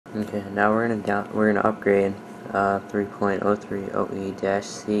Okay, now we're gonna upgrade 3.03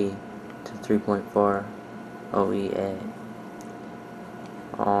 OE-C to 3.4 OEA.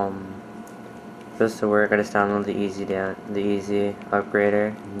 For this to work, I just download the easy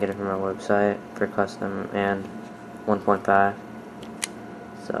upgrader. You can get it from our website for custom and 1.5.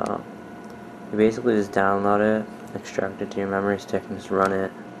 So you basically just download it, extract it to your memory stick, and just run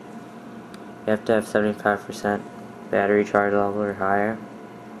it. You have to have 75% battery charge level or higher.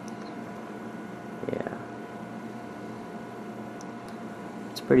 Yeah.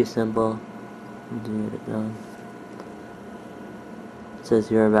 It's pretty simple. Get it done. It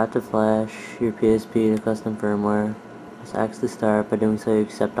says you are about to flash your PSP to custom firmware. Press X to start. By doing so, you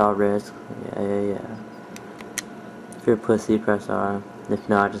accept all risks. Yeah. If you're a pussy, press R. If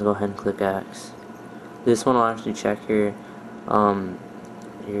not, just go ahead and click X. This one will actually check your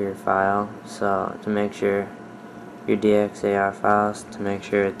file, so to make sure your DXAR files, to make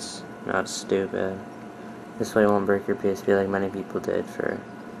sure it's not stupid. This way it won't break your PSP like many people did for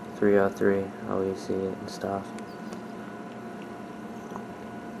 303 OEC and stuff.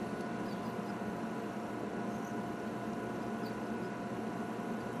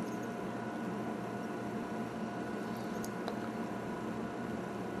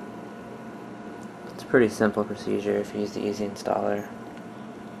 It's a pretty simple procedure if you use the easy installer.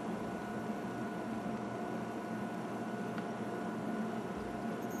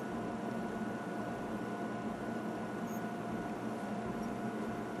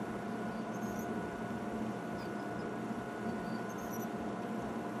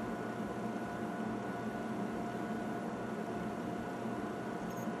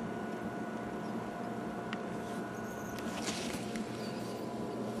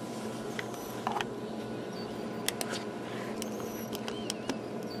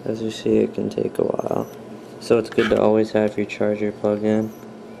 As you see, it can take a while. So it's good to always have your charger plugged in,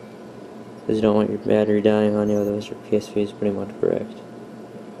 because you don't want your battery dying on you, otherwise your PSP is pretty much bricked.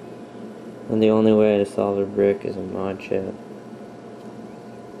 And the only way to solve a brick is a mod chip.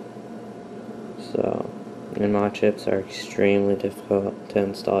 So, and mod chips are extremely difficult to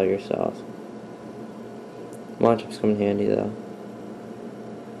install yourself. Mod chips come in handy though,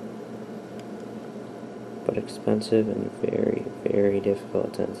 but expensive and very, very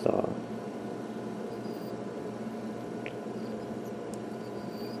difficult to install.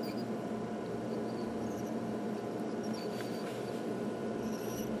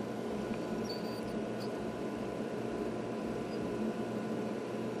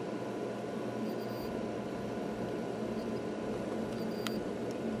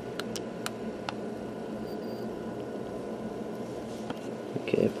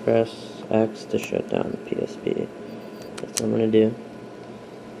 Okay, press X to shut down the PSP. That's what I'm gonna do.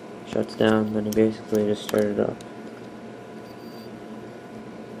 Shuts down, then you basically just start it up.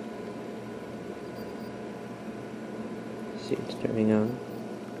 See, it's turning on.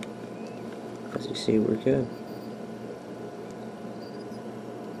 As you see, we're good.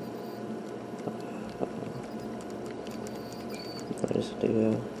 I just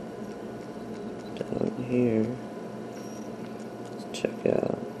do down here. Check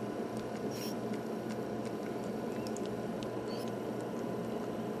out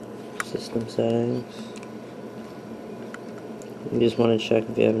system settings. You just want to check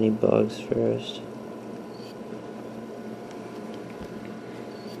if you have any bugs first.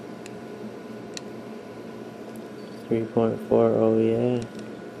 .4 OEA.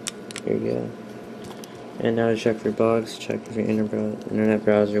 You're good. And now to check for bugs, check if your internet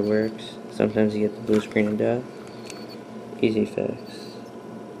browser works. Sometimes you get the blue screen of death. Easy fix.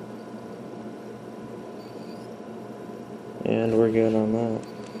 And we're good on that.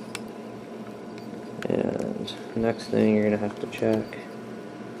 And next thing you're gonna have to check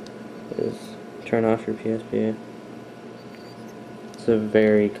is turn off your PSP. It's a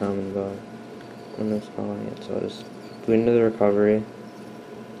very common bug when installing it, so just go into the recovery.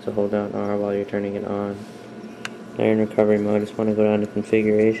 So hold down R while you're turning it on. Now you're in recovery mode, just want to go down to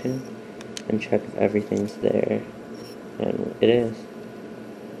configuration and check if everything's there. And it is.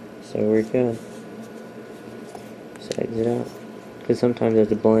 So we're good. Just exit out. Because sometimes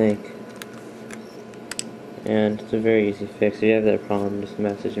it's a blank. And it's a very easy fix. If you have that problem, just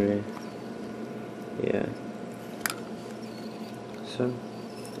message me. Yeah. So,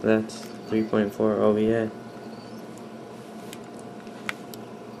 that's 3.4 OEA.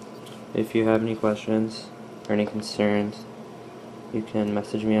 If you have any questions or any concerns, you can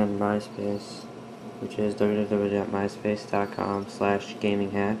message me on MySpace, which is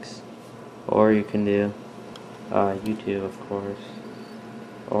www.myspace.com/gaminghacks, or you can do YouTube, of course,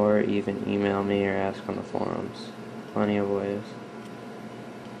 or even email me or ask on the forums. Plenty of ways.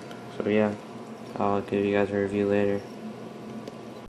 So yeah, I'll give you guys a review later.